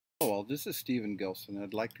This is Stephen Gilson.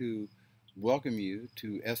 I'd like to welcome you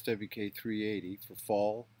to SWK 380 for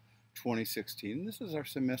fall 2016. This is our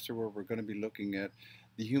semester where we're going to be looking at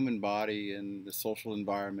the human body and the social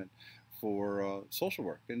environment for social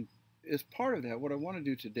work. And as part of that, what I want to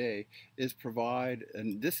do today is provide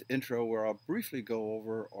this intro where I'll briefly go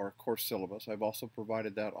over our course syllabus. I've also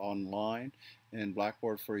provided that online in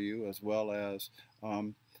Blackboard for you, as well as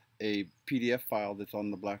a PDF file that's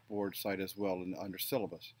on the Blackboard site as well and under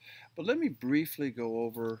syllabus. But let me briefly go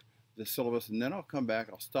over the syllabus, and then I'll come back.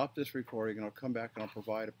 I'll stop this recording and I'll come back and I'll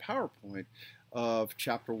provide a PowerPoint of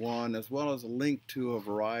chapter 1, as well as a link to a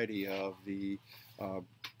variety of the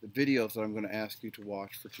videos that I'm going to ask you to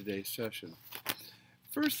watch for today's session.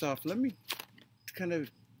 First off, let me kind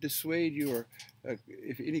of dissuade you or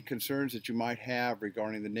if any concerns that you might have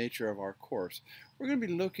regarding the nature of our course. We're going to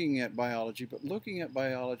be looking at biology, but looking at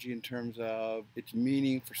biology in terms of its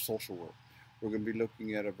meaning for social work. We're going to be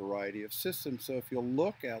looking at a variety of systems. So if you'll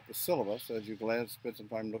look at the syllabus, as you spend some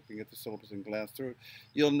time looking at the syllabus and glance through it,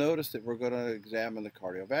 you'll notice that we're going to examine the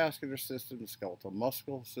cardiovascular system, the skeletal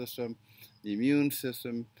muscular system, the immune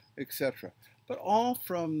system, etc. But all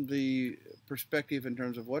from the perspective in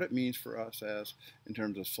terms of what it means for us in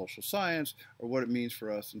terms of social science, or what it means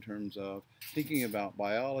for us in terms of thinking about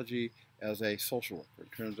biology as a social worker, in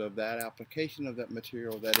terms of that application of that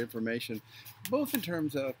material, that information, both in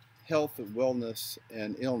terms of health and wellness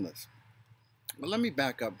and illness. But let me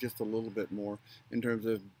back up just a little bit more in terms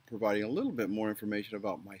of providing a little bit more information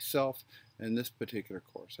about myself and this particular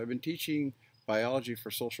course. I've been teaching biology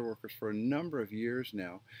for social workers for a number of years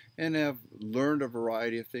now and have learned a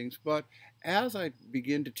variety of things, but as I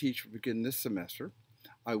begin this semester,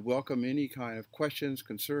 I welcome any kind of questions,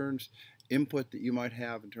 concerns, input that you might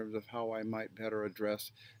have in terms of how I might better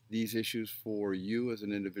address these issues for you as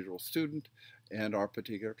an individual student and our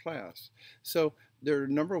particular class. So there are a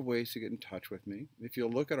number of ways to get in touch with me. If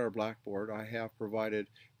you'll look at our Blackboard, I have provided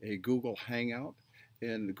a Google Hangout,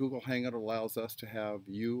 and the Google Hangout allows us to have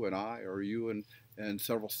you and I, or you and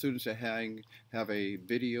several students to have a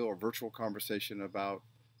video or virtual conversation about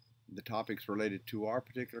the topics related to our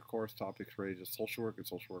particular course, topics related to social work and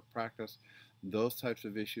social work practice, those types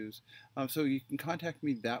of issues. So you can contact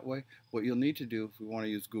me that way. What you'll need to do if we want to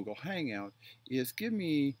use Google Hangout is give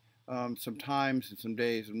me some times and some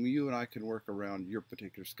days, and you and I can work around your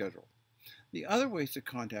particular schedule. The other ways to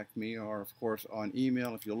contact me are, of course, on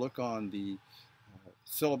email. If you look on the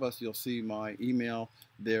syllabus, you'll see my email.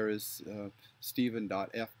 There is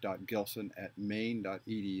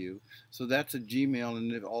stephen.f.gilson@maine.edu. So that's a Gmail,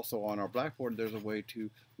 and also on our Blackboard there's a way to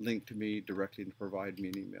link to me directly and provide me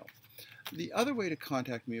an email. The other way to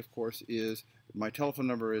contact me, of course, is my telephone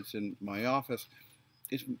number is in my office.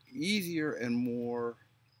 It's easier and more,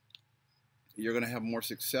 you're going to have more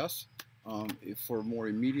success for more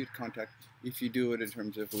immediate contact if you do it in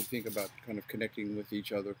terms of, we think about kind of connecting with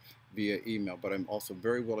each other via email. But I'm also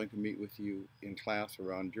very willing to meet with you in class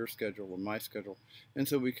around your schedule or my schedule, and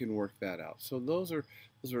so we can work that out. So those are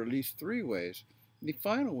at least 3 ways. The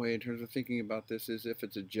final way in terms of thinking about this is if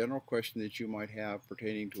it's a general question that you might have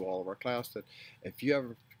pertaining to all of our class, that if you have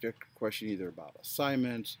a particular question either about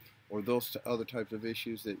assignments or those other types of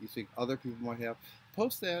issues that you think other people might have,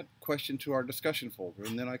 post that question to our discussion folder,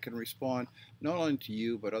 and then I can respond not only to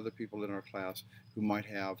you but other people in our class who might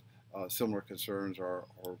have similar concerns or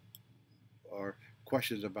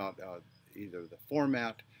questions about either the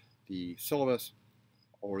format, the syllabus,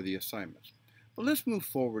 or the assignments. But let's move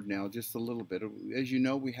forward now just a little bit. As you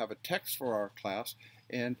know, we have a text for our class,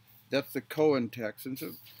 and that's the Cohen text. And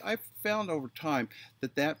so I've found over time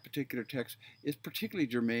that that particular text is particularly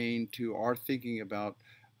germane to our thinking about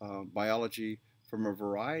biology from a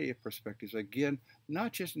variety of perspectives. Again,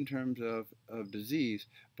 not just in terms of disease,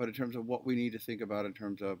 but in terms of what we need to think about in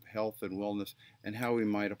terms of health and wellness and how we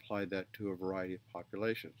might apply that to a variety of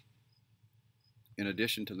populations. In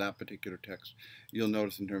addition to that particular text, you'll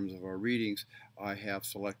notice in terms of our readings, I have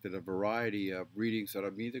selected a variety of readings that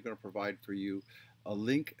I'm either going to provide for you a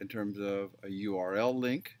link in terms of a URL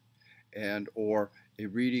link, and or a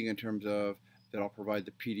reading in terms of that I'll provide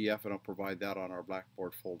the PDF, and I'll provide that on our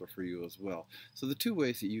Blackboard folder for you as well. So the 2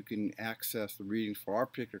 ways that you can access the readings for our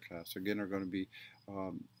particular class, again, are going to be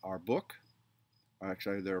our book.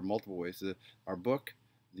 Actually, there are multiple ways. Our book,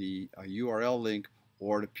 the URL link,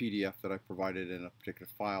 or the PDF that I provided in a particular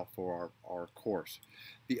file for our course.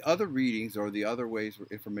 The other readings, or the other ways where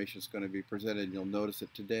information is going to be presented, and you'll notice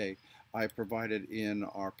that today I provided in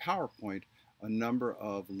our PowerPoint a number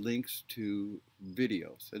of links to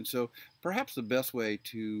videos. And so perhaps the best way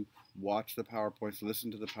to watch the PowerPoints,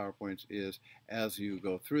 listen to the PowerPoints, is as you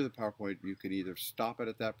go through the PowerPoint, you can either stop it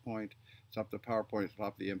at that point, stop the PowerPoint,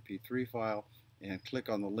 stop the MP3 file, and click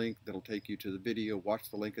on the link that'll take you to the video, watch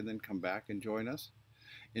the link, and then come back and join us.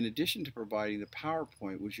 In addition to providing the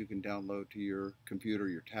PowerPoint, which you can download to your computer,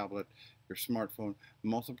 your tablet, your smartphone,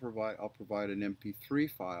 I'll provide an MP3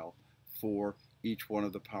 file for each one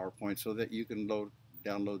of the PowerPoints so that you can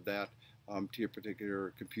download that to your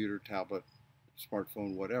particular computer, tablet,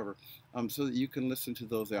 smartphone, whatever, so that you can listen to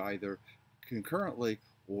those either concurrently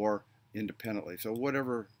or independently. So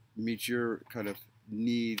whatever meets your kind of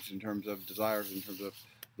needs in terms of desires, in terms of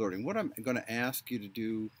learning. What I'm going to ask you to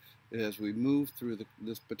do as we move through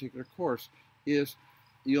this particular course is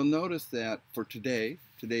you'll notice that for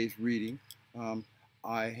today's reading,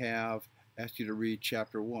 I have asked you to read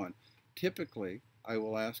chapter 1. Typically, I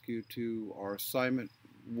will ask you to, our assignment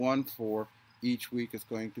 1 for each week is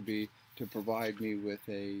going to be to provide me with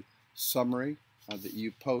a summary that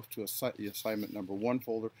you post to the assignment number 1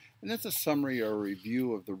 folder, and that's a summary or a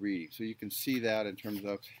review of the reading. So you can see that in terms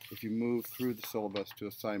of if you move through the syllabus to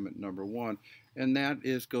assignment number 1, and that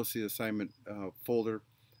is go see the assignment folder,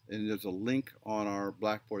 and there's a link on our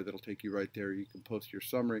Blackboard that'll take you right there. You can post your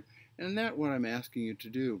summary, and that's what I'm asking you to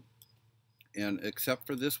do. And except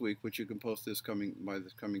for this week, which you can post by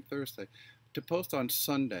this coming Thursday, to post on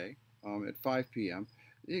Sunday at 5 p.m.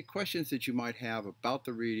 Questions that you might have about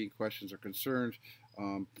the reading, questions or concerns,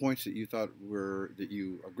 points that you thought that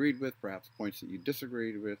you agreed with, perhaps points that you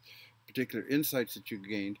disagreed with, particular insights that you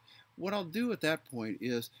gained. What I'll do at that point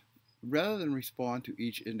is, rather than respond to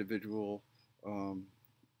each individual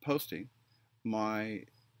posting, my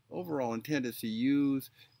overall intent is to use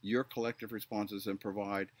your collective responses and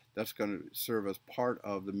that's going to serve as part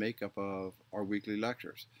of the makeup of our weekly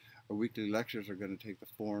lectures. Our weekly lectures are going to take the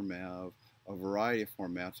form of a variety of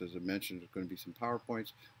formats. As I mentioned, there's going to be some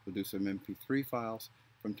PowerPoints. We'll do some MP3 files.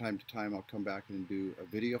 From time to time, I'll come back and do a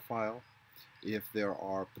video file. If there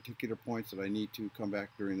are particular points that I need to come back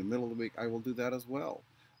during the middle of the week, I will do that as well.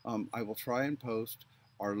 I will try and post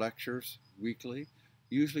our lectures weekly,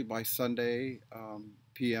 usually by Sunday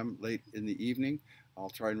p.m. late in the evening. I'll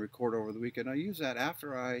try and record over the weekend. I use that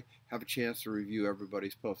after I have a chance to review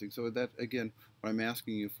everybody's posting. So that, again, what I'm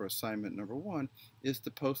asking you for assignment number 1 is to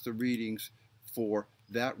post the readings for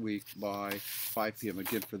that week by 5 p.m.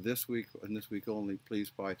 Again, for this week and this week only, please,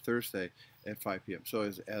 by Thursday at 5 p.m. So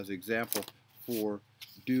as example, for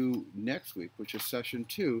due next week, which is session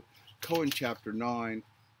 2, Cohen chapter 9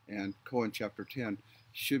 and Cohen chapter 10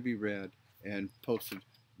 should be read and posted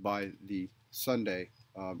by the Sunday,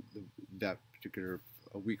 that particular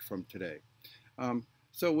week from today.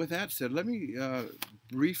 So with that said, let me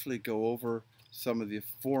briefly go over some of the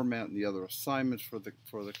format and the other assignments for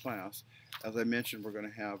the class. As I mentioned, we're going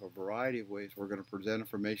to have a variety of ways we're going to present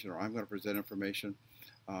information, or I'm going to present information.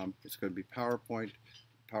 It's going to be PowerPoint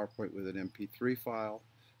with an MP3 file,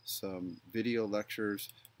 some video lectures,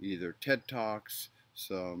 either TED Talks,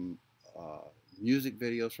 some music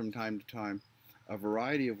videos from time to time, a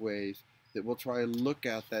variety of ways that we'll try and look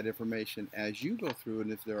at that information as you go through,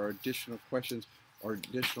 and if there are additional questions or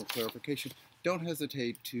additional clarification, don't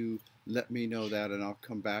hesitate to let me know that, and I'll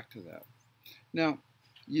come back to that. Now,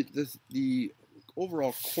 the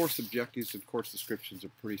overall course objectives and course descriptions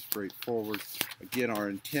are pretty straightforward. Again, our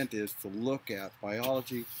intent is to look at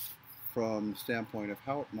biology from the standpoint of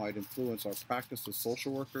how it might influence our practice as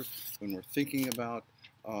social workers when we're thinking about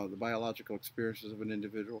the biological experiences of an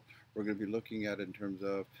individual. We're going to be looking at it in terms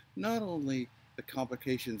of not only the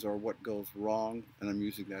complications or what goes wrong, and I'm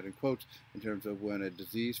using that in quotes, in terms of when a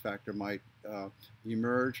disease factor might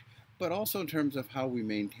emerge, but also in terms of how we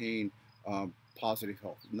maintain positive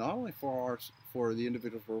health, not only for the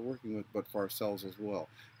individuals we're working with, but for ourselves as well.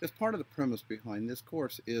 Because part of the premise behind this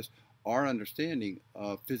course is our understanding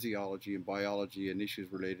of physiology and biology and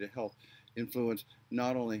issues related to health influence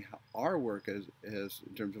not only our work as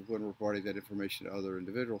in terms of when we're providing that information to other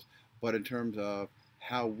individuals, but in terms of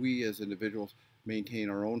how we as individuals maintain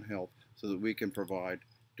our own health so that we can provide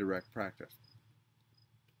direct practice.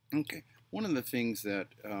 Okay, one of the things that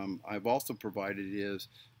I've also provided is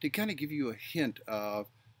to kind of give you a hint of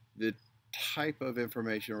the type of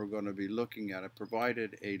information we're going to be looking at. I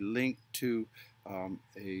provided a link to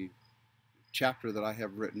a chapter that I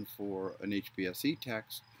have written for an HBSE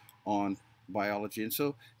text on biology. And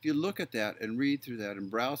so if you look at that and read through that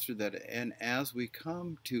and browse through that, and as we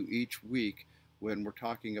come to each week when we're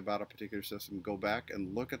talking about a particular system, go back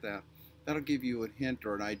and look at that. That'll give you a hint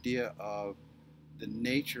or an idea of the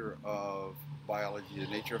nature of biology,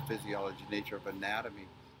 the nature of physiology, the nature of anatomy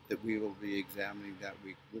that we will be examining that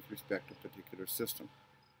week with respect to a particular system.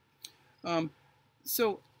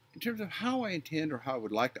 So in terms of how I intend or how I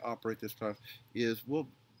would like to operate this class is we'll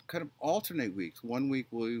kind of alternate weeks. One week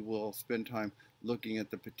we will spend time looking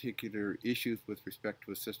at the particular issues with respect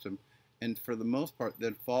to a system, and for the most part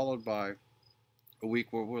then followed by a week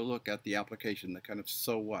where we'll look at the application, the kind of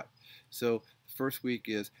so what. So the first week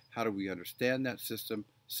is how do we understand that system.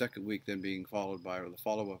 Second week then being followed by, or the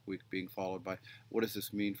follow-up week being followed by, what does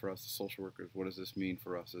this mean for us as social workers? What does this mean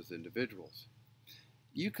for us as individuals?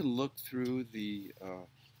 You can look through the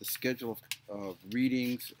schedule of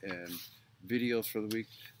readings and videos for the week.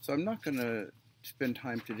 So I'm not going to spend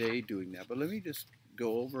time today doing that, but let me just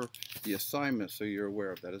go over the assignment so you're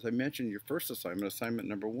aware of that. As I mentioned, your first assignment, assignment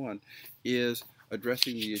number 1, is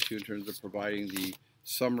addressing the issue in terms of providing the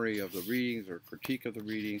summary of the readings or critique of the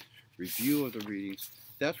readings, review of the readings.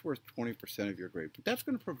 That's worth 20% of your grade. But that's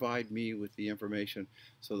going to provide me with the information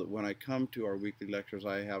so that when I come to our weekly lectures,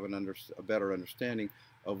 I have a better understanding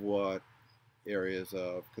of what areas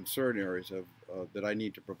of concern, areas of that I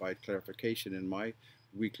need to provide clarification in my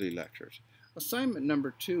weekly lectures. Assignment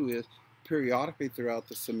number 2 is periodically throughout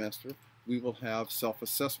the semester we will have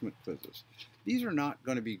self-assessment quizzes. These are not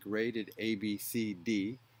going to be graded A, B, C,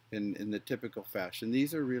 D in the typical fashion.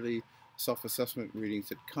 These are really self-assessment readings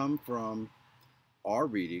that come from our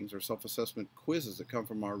readings, or self-assessment quizzes that come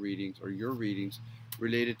from our readings or your readings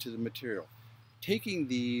related to the material. Taking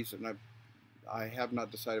these, and I have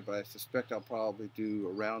not decided, but I suspect I'll probably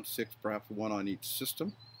do around 6, perhaps 1 on each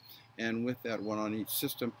system. And with that 1 on each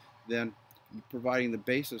system, then providing the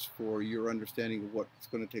basis for your understanding of what's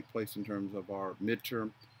going to take place in terms of our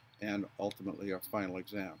midterm and ultimately our final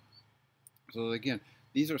exam. So again,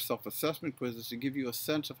 these are self-assessment quizzes to give you a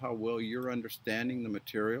sense of how well you're understanding the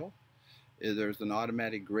material. There's an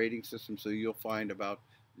automatic grading system, so you'll find about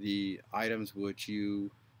the items which you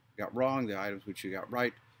got wrong, the items which you got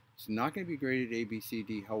right. It's not going to be graded A, B, C,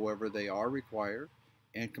 D, however, they are required,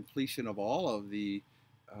 and completion of all of the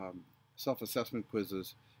self-assessment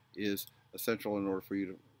quizzes is essential in order for you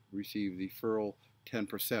to receive the full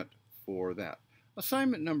 10% for that.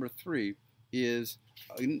 Assignment number 3 is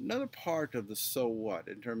another part of the so what,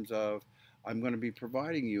 in terms of I'm going to be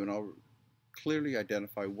providing you, and I'll clearly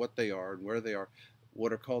identify what they are and where they are,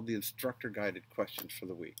 what are called the instructor guided questions for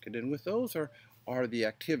the week. And then with those are the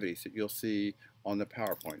activities that you'll see on the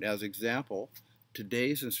PowerPoint. As example,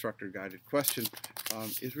 today's instructor guided question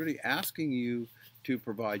is really asking you to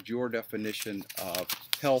provide your definition of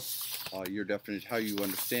health, your definition, how you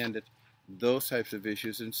understand it, those types of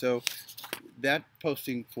issues. And so that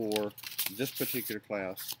posting for this particular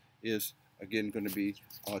class is again going to be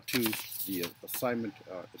to the assignment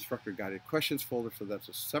instructor guided questions folder. So that's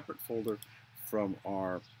a separate folder from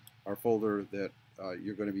our folder that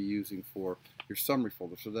you're going to be using for your summary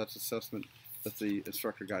folder. So that's assessment. That's the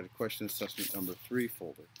instructor guided question assessment number 3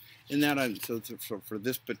 folder. In that, so for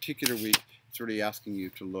this particular week, it's really asking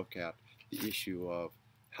you to look at the issue of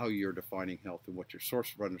how you're defining health and what your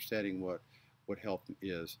source of understanding what health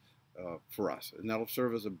is for us. And that'll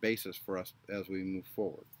serve as a basis for us as we move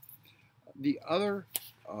forward. The other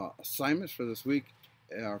assignments for this week,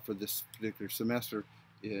 for this particular semester,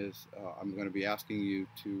 is I'm going to be asking you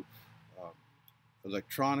to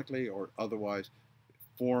electronically or otherwise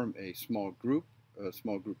form a small group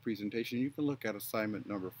presentation. You can look at assignment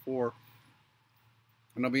number 4,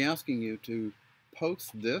 and I'll be asking you to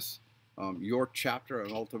post this, your chapter,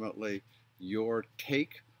 and ultimately your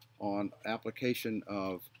take on application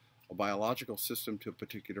of a biological system to a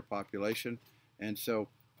particular population. And so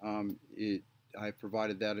I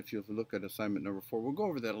provided that. If you look at assignment number 4, we'll go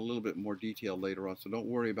over that a little bit more detail later on, so don't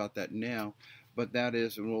worry about that now. But that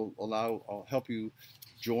is, and I'll help you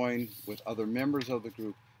join with other members of the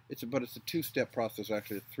group. But it's a 2-step process,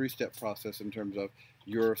 actually a 3-step process, in terms of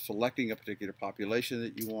you're selecting a particular population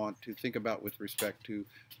that you want to think about with respect to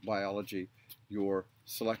biology. You're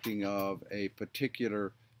selecting of a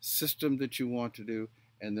particular system that you want to do,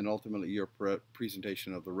 and then ultimately your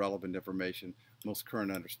presentation of the relevant information, most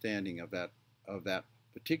current understanding of that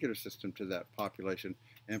particular system to that population,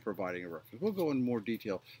 and providing a reference. We'll go in more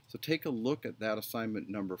detail. So take a look at that assignment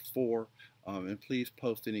number 4, and please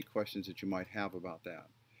post any questions that you might have about that.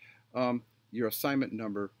 Your assignment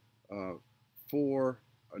number 4,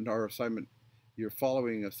 our assignment, your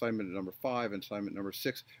following assignment number 5 and assignment number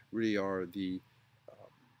 6 really are the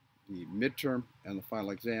midterm and the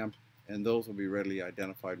final exam, and those will be readily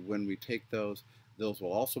identified when we take those. Those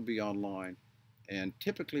will also be online, and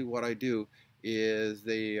typically what I do is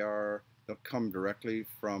they'll come directly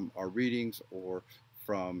from our readings or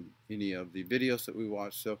from any of the videos that we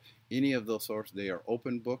watch. So any of those sources, they are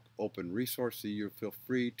open book, open resource, so you feel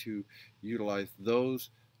free to utilize those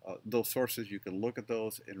sources. You can look at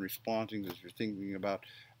those in responding as you're thinking about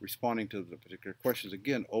responding to the particular questions.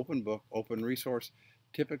 Again, open book, open resource.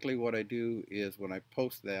 Typically what I do is when I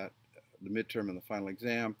post that, the midterm and the final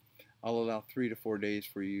exam, I'll allow 3 to 4 days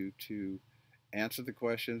for you to answer the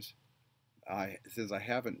questions. Since I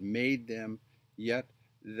haven't made them yet,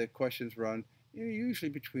 the questions run usually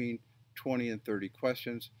between 20 and 30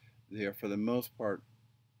 questions. They are, for the most part,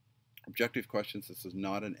 objective questions. This is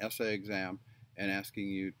not an essay exam and asking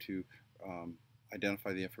you to um,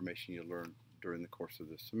 identify the information you learned during the course of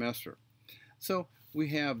this semester. So we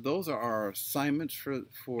have, those are our assignments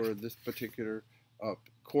for this particular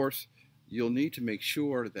course. You'll need to make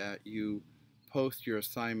sure that you post your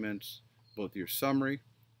assignments, both your summary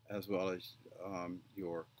as well as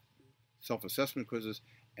your self-assessment quizzes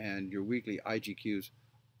and your weekly IGQs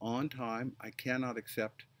on time. I cannot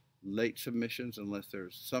accept late submissions unless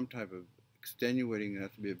there's some type of extenuating, it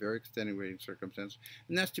has to be a very extenuating circumstance.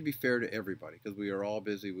 And that's to be fair to everybody because we are all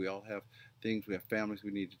busy. We all have things, we have families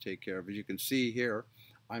we need to take care of. As you can see here,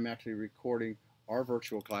 I'm actually recording our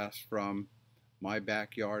virtual class from my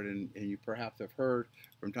backyard, and you perhaps have heard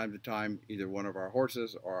from time to time either one of our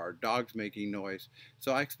horses or our dogs making noise.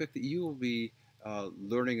 So I expect that you will be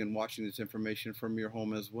learning and watching this information from your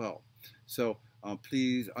home as well. So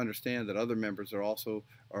please understand that other members are also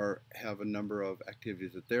have a number of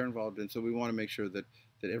activities that they're involved in. So we want to make sure that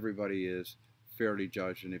everybody is fairly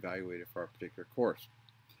judged and evaluated for our particular course.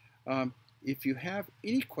 If you have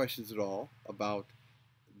any questions at all about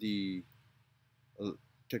the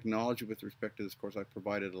technology with respect to this course, I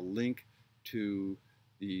provided a link to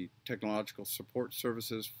the technological support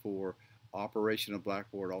services for operation of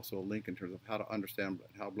Blackboard, also a link in terms of how to understand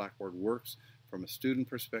how Blackboard works from a student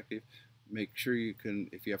perspective. Make sure you can,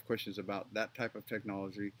 if you have questions about that type of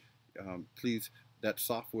technology, please, that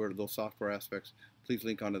software, those software aspects, please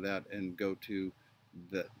link onto that and go to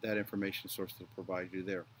that information source that provides you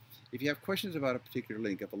there. If you have questions about a particular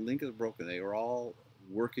link, if a link is broken, they are all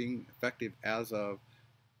working effective as of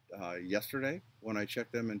yesterday when I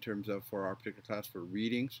checked them in terms of for our particular class for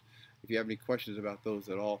readings. If you have any questions about those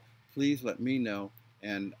at all, please let me know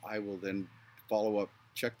and I will then follow up,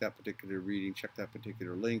 check that particular reading, check that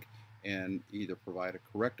particular link, and either provide a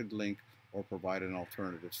corrected link or provide an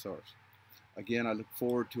alternative source. Again, I look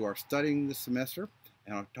forward to our studying this semester,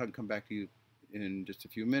 and I'll come back to you in just a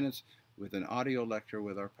few minutes with an audio lecture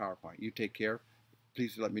with our PowerPoint. You take care.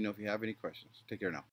 Please let me know if you have any questions. Take care now.